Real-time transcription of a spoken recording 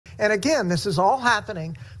And again, this is all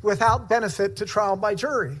happening without benefit to trial by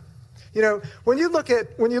jury. You know, when you look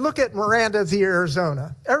at Miranda v.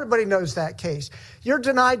 Arizona, everybody knows that case. You're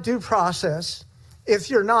denied due process if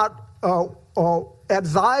you're not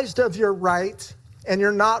advised of your right and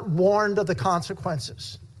you're not warned of the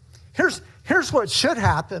consequences. Here's what should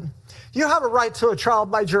happen. You have a right to a trial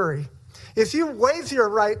by jury. If you waive your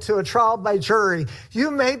right to a trial by jury,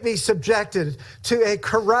 you may be subjected to a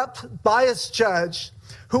corrupt, biased judge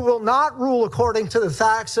who will not rule according to the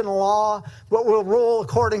facts and the law, but will rule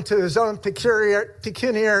according to his own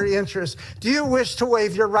pecuniary interests. Do you wish to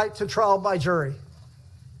waive your right to trial by jury?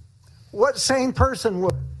 What sane person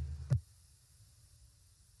would?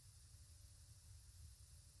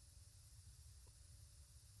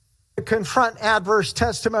 Confront adverse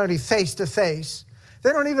testimony face to face.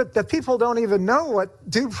 The people don't even know what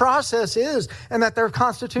due process is and that their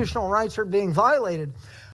constitutional rights are being violated.